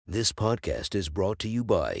This podcast is brought to you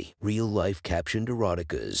by Real Life Captioned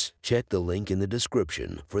Eroticas. Check the link in the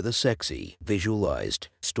description for the sexy, visualized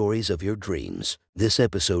stories of your dreams. This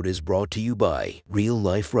episode is brought to you by Real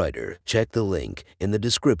Life Writer. Check the link in the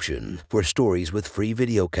description for stories with free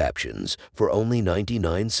video captions for only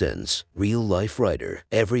 99 cents. Real Life Writer.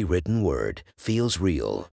 Every written word feels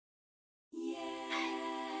real.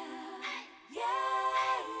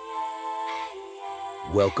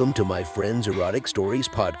 Welcome to my friend's Erotic Stories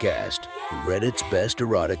podcast, Reddit's Best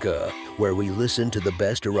Erotica, where we listen to the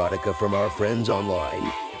best erotica from our friends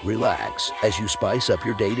online. Relax as you spice up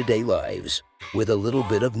your day-to-day lives with a little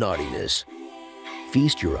bit of naughtiness.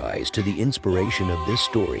 Feast your eyes to the inspiration of this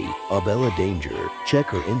story, Abella Danger. Check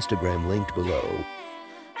her Instagram linked below.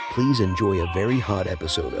 Please enjoy a very hot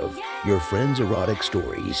episode of Your Friend's Erotic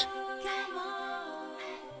Stories.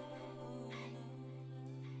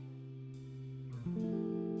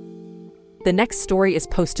 The next story is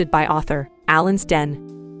posted by author Alan's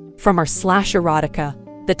Den from our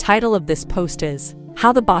 /erotica. The title of this post is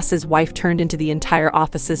How the Boss's Wife Turned into the Entire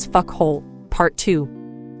Office's Fuckhole, Part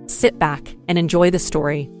 2. Sit back and enjoy the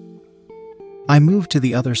story. I moved to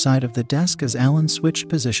the other side of the desk as Alan switched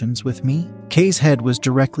positions with me. Kay's head was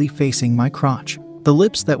directly facing my crotch. The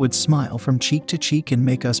lips that would smile from cheek to cheek and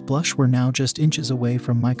make us blush were now just inches away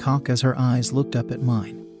from my cock as her eyes looked up at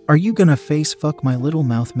mine. "Are you gonna face fuck my little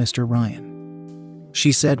mouth, Mr. Ryan?"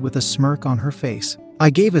 she said with a smirk on her face.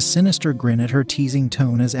 I gave a sinister grin at her teasing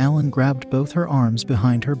tone as Alan grabbed both her arms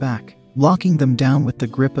behind her back, locking them down with the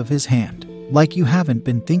grip of his hand. "Like you haven't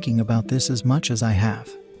been thinking about this as much as I have,"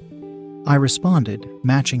 I responded,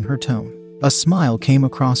 matching her tone. A smile came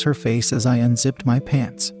across her face as I unzipped my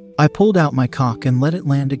pants. I pulled out my cock and let it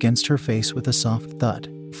land against her face with a soft thud.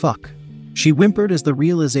 "Fuck," she whimpered as the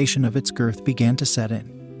realization of its girth began to set in.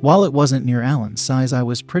 While it wasn't near Alan's size, I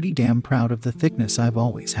was pretty damn proud of the thickness I've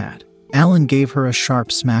always had. Alan gave her a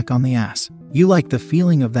sharp smack on the ass. "You like the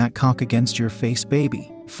feeling of that cock against your face,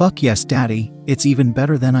 baby?" "Fuck yes, daddy. It's even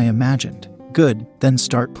better than I imagined." "Good, then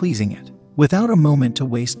start pleasing it." Without a moment to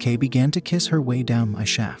waste, Kay began to kiss her way down my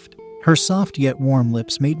shaft. Her soft yet warm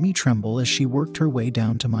lips made me tremble as she worked her way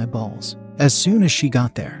down to my balls. As soon as she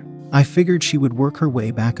got there, I figured she would work her way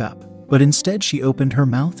back up. But instead she opened her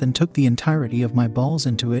mouth and took the entirety of my balls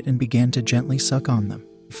into it and began to gently suck on them.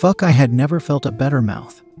 Fuck, I had never felt a better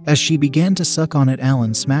mouth. As she began to suck on it,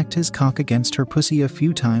 Alan smacked his cock against her pussy a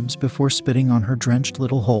few times before spitting on her drenched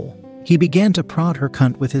little hole. He began to prod her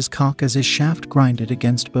cunt with his cock as his shaft grinded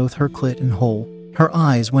against both her clit and hole. Her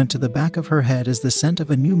eyes went to the back of her head as the scent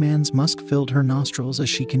of a new man's musk filled her nostrils as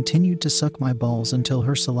she continued to suck my balls until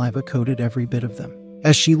her saliva coated every bit of them.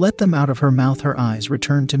 As she let them out of her mouth, her eyes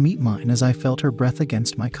returned to meet mine as I felt her breath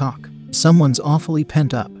against my cock. "Someone's awfully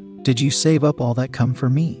pent up. Did you save up all that cum for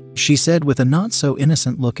me?" she said with a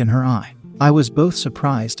not-so-innocent look in her eye. I was both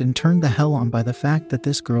surprised and turned the hell on by the fact that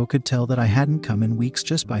this girl could tell that I hadn't come in weeks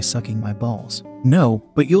just by sucking my balls. "No,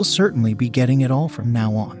 but you'll certainly be getting it all from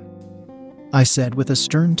now on," I said with a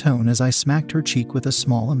stern tone as I smacked her cheek with a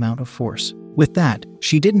small amount of force. With that,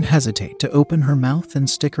 she didn't hesitate to open her mouth and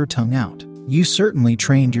stick her tongue out. "You certainly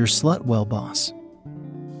trained your slut well, boss,"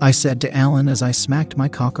 I said to Alan as I smacked my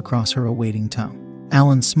cock across her awaiting tongue.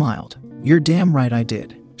 Alan smiled. "You're damn right I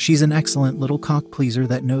did. She's an excellent little cock pleaser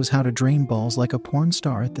that knows how to drain balls like a porn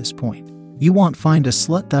star at this point. You won't find a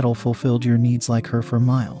slut that'll fulfill your needs like her for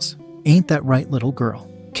miles. Ain't that right, little girl?"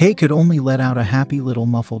 Kay could only let out a happy little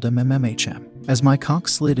muffled mmhm as my cock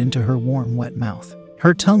slid into her warm, wet mouth.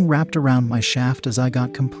 Her tongue wrapped around my shaft as I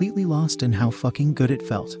got completely lost in how fucking good it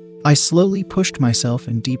felt. I slowly pushed myself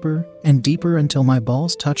in deeper and deeper until my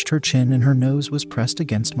balls touched her chin and her nose was pressed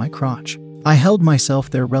against my crotch. I held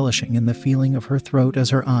myself there, relishing in the feeling of her throat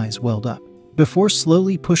as her eyes welled up, before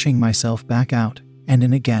slowly pushing myself back out and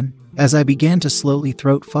in again. As I began to slowly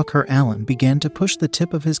throat fuck her, Alan began to push the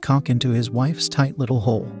tip of his cock into his wife's tight little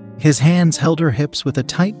hole. His hands held her hips with a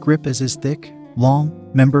tight grip as his thick, long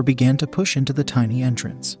member began to push into the tiny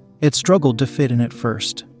entrance. It struggled to fit in at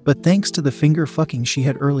first, but thanks to the finger fucking she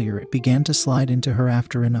had earlier, it began to slide into her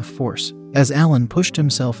after enough force. As Alan pushed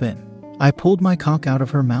himself in, I pulled my cock out of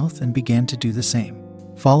her mouth and began to do the same,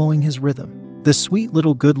 following his rhythm. The sweet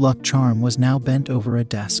little good luck charm was now bent over a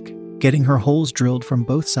desk, getting her holes drilled from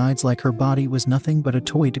both sides like her body was nothing but a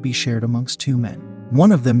toy to be shared amongst two men,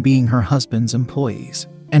 one of them being her husband's employees,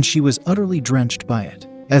 and she was utterly drenched by it.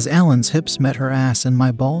 As Alan's hips met her ass and my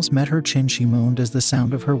balls met her chin, she moaned as the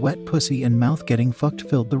sound of her wet pussy and mouth getting fucked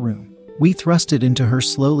filled the room. We thrusted into her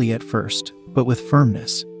slowly at first, but with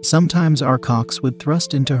firmness. Sometimes our cocks would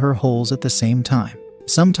thrust into her holes at the same time.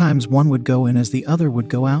 Sometimes one would go in as the other would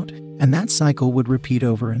go out, and that cycle would repeat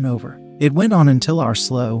over and over. It went on until our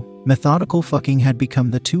slow, methodical fucking had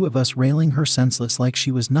become the two of us railing her senseless like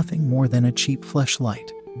she was nothing more than a cheap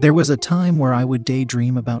fleshlight. There was a time where I would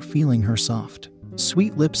daydream about feeling her soft,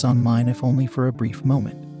 sweet lips on mine if only for a brief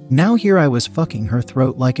moment. Now here I was fucking her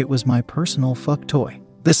throat like it was my personal fuck toy.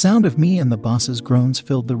 The sound of me and the boss's groans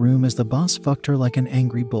filled the room as the boss fucked her like an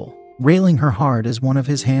angry bull, railing her hard as one of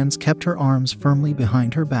his hands kept her arms firmly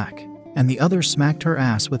behind her back, and the other smacked her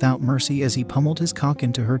ass without mercy as he pummeled his cock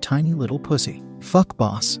into her tiny little pussy. Fuck,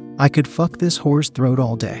 boss. I could fuck this whore's throat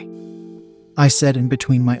all day, I said in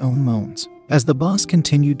between my own moans. As the boss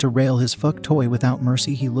continued to rail his fuck toy without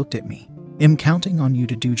mercy, he looked at me. I'm counting on you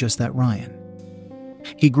to do just that, Ryan.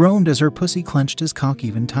 He groaned as her pussy clenched his cock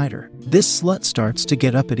even tighter. This slut starts to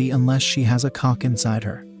get uppity unless she has a cock inside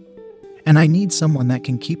her. And I need someone that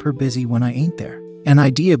can keep her busy when I ain't there. An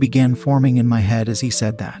idea began forming in my head as he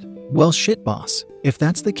said that. Well shit, boss. If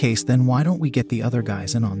that's the case, then why don't we get the other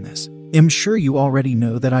guys in on this? I'm sure you already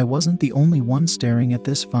know that I wasn't the only one staring at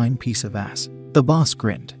this fine piece of ass. The boss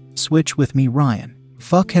grinned. Switch with me, Ryan.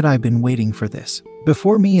 Fuck, had I been waiting for this.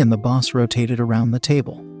 Before me and the boss rotated around the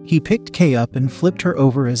table, he picked Kay up and flipped her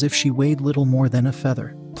over as if she weighed little more than a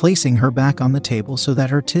feather, placing her back on the table so that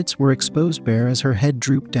her tits were exposed bare as her head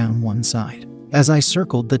drooped down one side. As I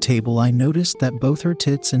circled the table, I noticed that both her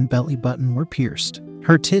tits and belly button were pierced.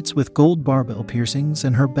 Her tits with gold barbell piercings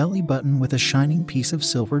and her belly button with a shining piece of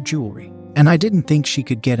silver jewelry. And I didn't think she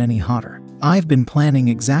could get any hotter. I've been planning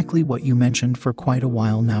exactly what you mentioned for quite a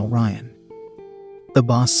while now, Ryan, the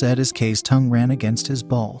boss said as Kay's tongue ran against his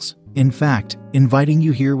balls. In fact, inviting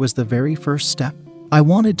you here was the very first step. I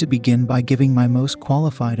wanted to begin by giving my most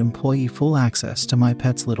qualified employee full access to my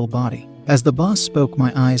pet's little body. As the boss spoke,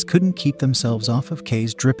 my eyes couldn't keep themselves off of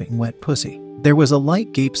Kay's dripping wet pussy. There was a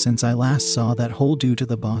light gape since I last saw that hole due to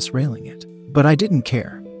the boss railing it. But I didn't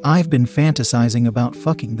care. I've been fantasizing about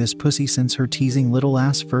fucking this pussy since her teasing little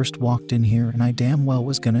ass first walked in here, and I damn well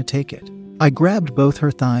was gonna take it. I grabbed both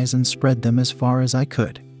her thighs and spread them as far as I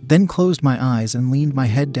could, then closed my eyes and leaned my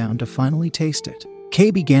head down to finally taste it.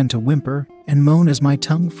 Kay began to whimper and moan as my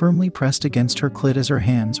tongue firmly pressed against her clit as her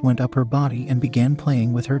hands went up her body and began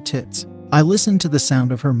playing with her tits. I listened to the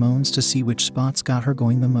sound of her moans to see which spots got her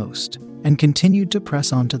going the most, and continued to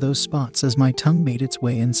press onto those spots as my tongue made its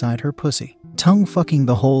way inside her pussy, tongue fucking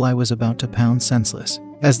the hole I was about to pound senseless.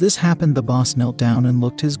 As this happened, the boss knelt down and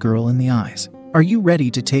looked his girl in the eyes. Are you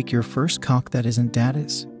ready to take your first cock that isn't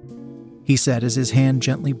daddy's? He said as his hand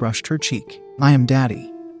gently brushed her cheek. I am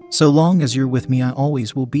daddy. So long as you're with me, I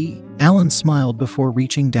always will be. Alan smiled before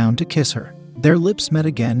reaching down to kiss her. Their lips met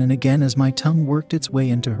again and again as my tongue worked its way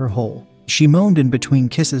into her hole. She moaned in between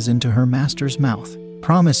kisses into her master's mouth.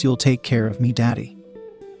 Promise you'll take care of me, daddy,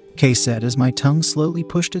 Kay said as my tongue slowly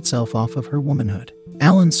pushed itself off of her womanhood.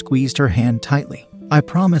 Alan squeezed her hand tightly. I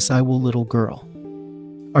promise I will, little girl.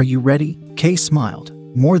 Are you ready? Kay smiled.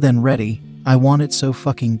 More than ready. I want it so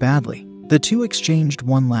fucking badly. The two exchanged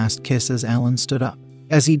one last kiss as Alan stood up.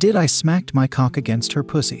 As he did, I smacked my cock against her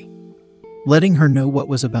pussy, letting her know what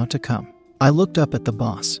was about to come. I looked up at the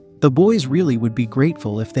boss. The boys really would be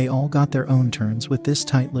grateful if they all got their own turns with this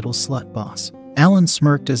tight little slut boss. Alan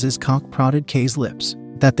smirked as his cock prodded Kay's lips.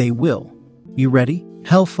 That they will. You ready?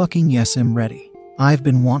 Hell fucking yes, I'm ready. I've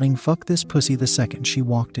been wanting fuck this pussy the second she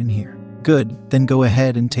walked in here. Good, then go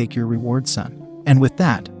ahead and take your reward, son. And with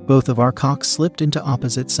that, both of our cocks slipped into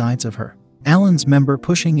opposite sides of her. Alan's member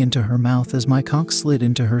pushing into her mouth as my cock slid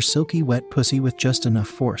into her silky wet pussy with just enough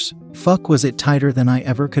force. Fuck, was it tighter than I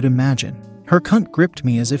ever could imagine. Her cunt gripped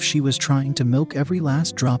me as if she was trying to milk every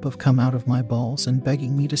last drop of cum out of my balls and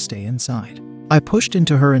begging me to stay inside. I pushed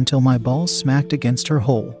into her until my balls smacked against her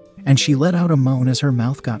hole, and she let out a moan as her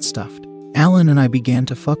mouth got stuffed. Alan and I began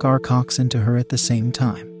to fuck our cocks into her at the same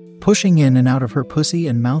time, pushing in and out of her pussy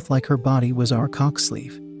and mouth like her body was our cock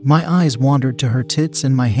sleeve. My eyes wandered to her tits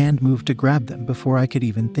and my hand moved to grab them before I could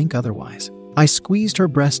even think otherwise. I squeezed her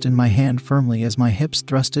breast in my hand firmly as my hips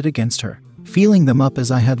thrusted against her, feeling them up as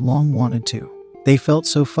I had long wanted to. They felt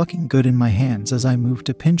so fucking good in my hands as I moved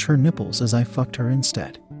to pinch her nipples as I fucked her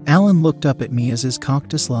instead. Alan looked up at me as his cock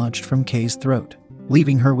dislodged from Kay's throat,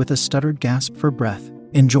 leaving her with a stuttered gasp for breath.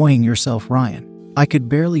 Enjoying yourself, Ryan? I could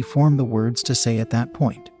barely form the words to say at that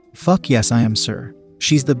point. Fuck yes I am, sir.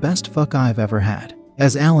 She's the best fuck I've ever had.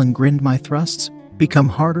 As Alan grinned, my thrusts become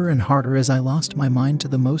harder and harder as I lost my mind to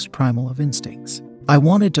the most primal of instincts. I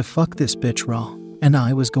wanted to fuck this bitch raw, and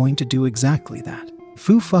I was going to do exactly that.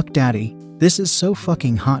 Foo fuck daddy, this is so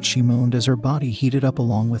fucking hot, she moaned as her body heated up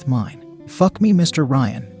along with mine. Fuck me, Mr.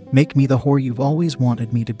 Ryan. Make me the whore you've always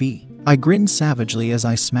wanted me to be. I grinned savagely as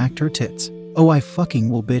I smacked her tits. Oh, I fucking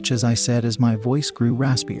will, bitch, as I said as my voice grew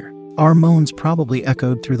raspier. Our moans probably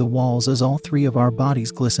echoed through the walls as all three of our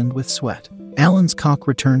bodies glistened with sweat. Alan's cock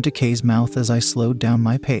returned to Kay's mouth as I slowed down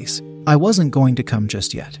my pace. I wasn't going to come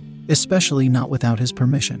just yet, especially not without his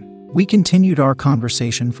permission. We continued our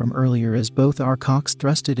conversation from earlier as both our cocks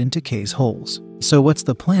thrusted into Kay's holes. So what's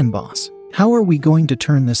the plan, boss? How are we going to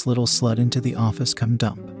turn this little slut into the office cum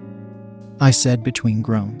dump? I said between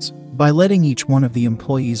groans. By letting each one of the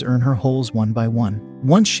employees earn her holes one by one.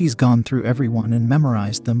 Once she's gone through everyone and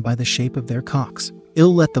memorized them by the shape of their cocks,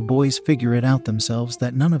 it'll let the boys figure it out themselves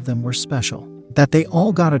that none of them were special. That they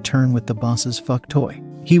all got a turn with the boss's fuck toy.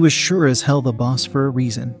 He was sure as hell the boss for a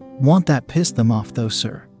reason. Want that pissed them off though,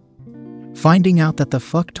 sir. Finding out that the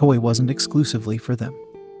fuck toy wasn't exclusively for them.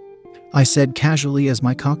 I said casually as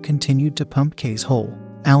my cock continued to pump Kay's hole.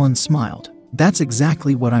 Alan smiled. That's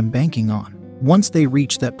exactly what I'm banking on. Once they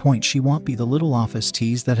reach that point, she won't be the little office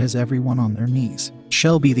tease that has everyone on their knees.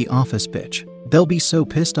 She'll be the office bitch. They'll be so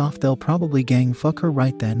pissed off they'll probably gang fuck her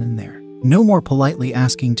right then and there. No more politely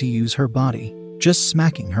asking to use her body, just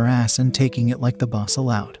smacking her ass and taking it like the boss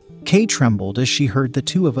allowed. Kay trembled as she heard the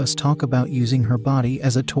two of us talk about using her body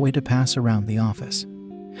as a toy to pass around the office.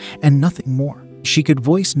 And nothing more. She could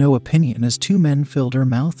voice no opinion as two men filled her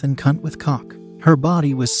mouth and cunt with cock. Her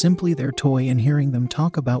body was simply their toy, and hearing them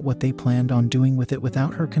talk about what they planned on doing with it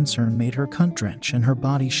without her concern made her cunt drench and her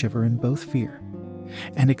body shiver in both fear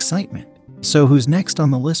and excitement. So who's next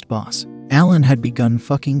on the list, boss? Alan had begun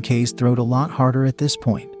fucking Kay's throat a lot harder at this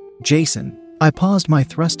point. Jason. I paused my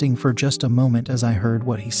thrusting for just a moment as I heard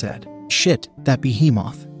what he said. Shit, that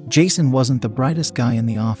behemoth. Jason wasn't the brightest guy in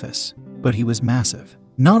the office, but he was massive.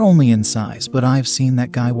 Not only in size, but I've seen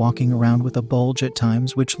that guy walking around with a bulge at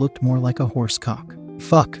times which looked more like a horse cock.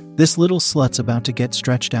 Fuck, this little slut's about to get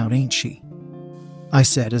stretched out, ain't she? I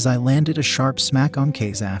said as I landed a sharp smack on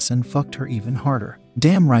Kay's ass and fucked her even harder.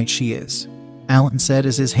 Damn right she is, Alan said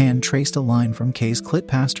as his hand traced a line from Kay's clit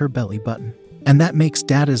past her belly button. And that makes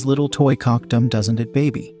Dada's little toy cock dumb, doesn't it,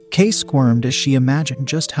 baby? Kay squirmed as she imagined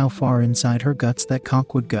just how far inside her guts that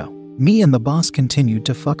cock would go. Me and the boss continued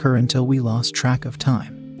to fuck her until we lost track of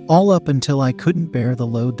time. All up until I couldn't bear the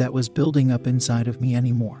load that was building up inside of me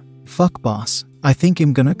anymore. Fuck, boss. I think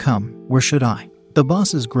I'm gonna come. Where should I? The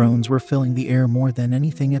boss's groans were filling the air more than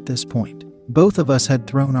anything at this point. Both of us had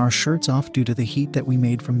thrown our shirts off due to the heat that we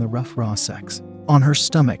made from the rough raw sex. On her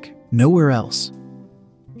stomach, nowhere else,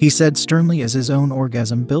 he said sternly as his own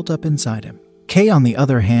orgasm built up inside him. Kay, on the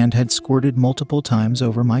other hand, had squirted multiple times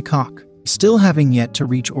over my cock. Still having yet to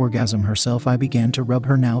reach orgasm herself, I began to rub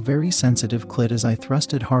her now very sensitive clit as I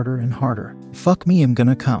thrusted harder and harder. Fuck me, I'm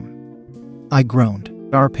gonna come, I groaned.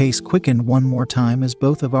 Our pace quickened one more time as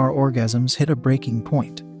both of our orgasms hit a breaking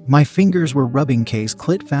point. My fingers were rubbing Kay's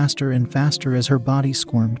clit faster and faster as her body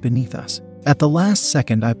squirmed beneath us. At the last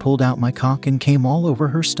second, I pulled out my cock and came all over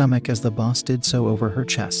her stomach as the boss did so over her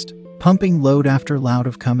chest, pumping load after load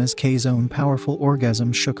of cum as Kay's own powerful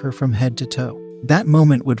orgasm shook her from head to toe. That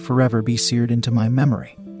moment would forever be seared into my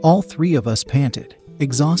memory. All three of us panted,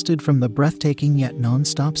 exhausted from the breathtaking yet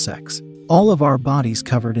non-stop sex. All of our bodies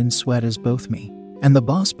covered in sweat as both me and the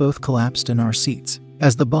boss both collapsed in our seats.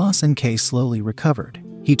 As the boss and Kay slowly recovered,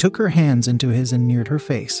 he took her hands into his and neared her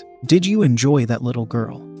face. Did you enjoy that, little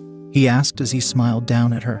girl? He asked as he smiled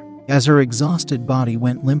down at her. As her exhausted body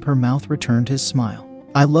went limp, her mouth returned his smile.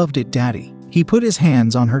 I loved it, Daddy. He put his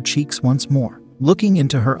hands on her cheeks once more, looking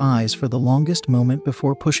into her eyes for the longest moment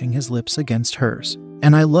before pushing his lips against hers.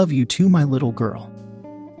 And I love you too, my little girl.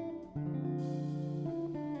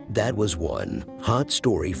 That was one hot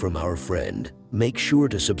story from our friend. Make sure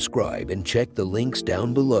to subscribe and check the links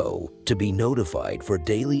down below to be notified for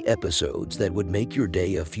daily episodes that would make your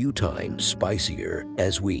day a few times spicier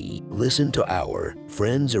as we listen to our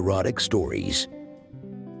friends' erotic stories.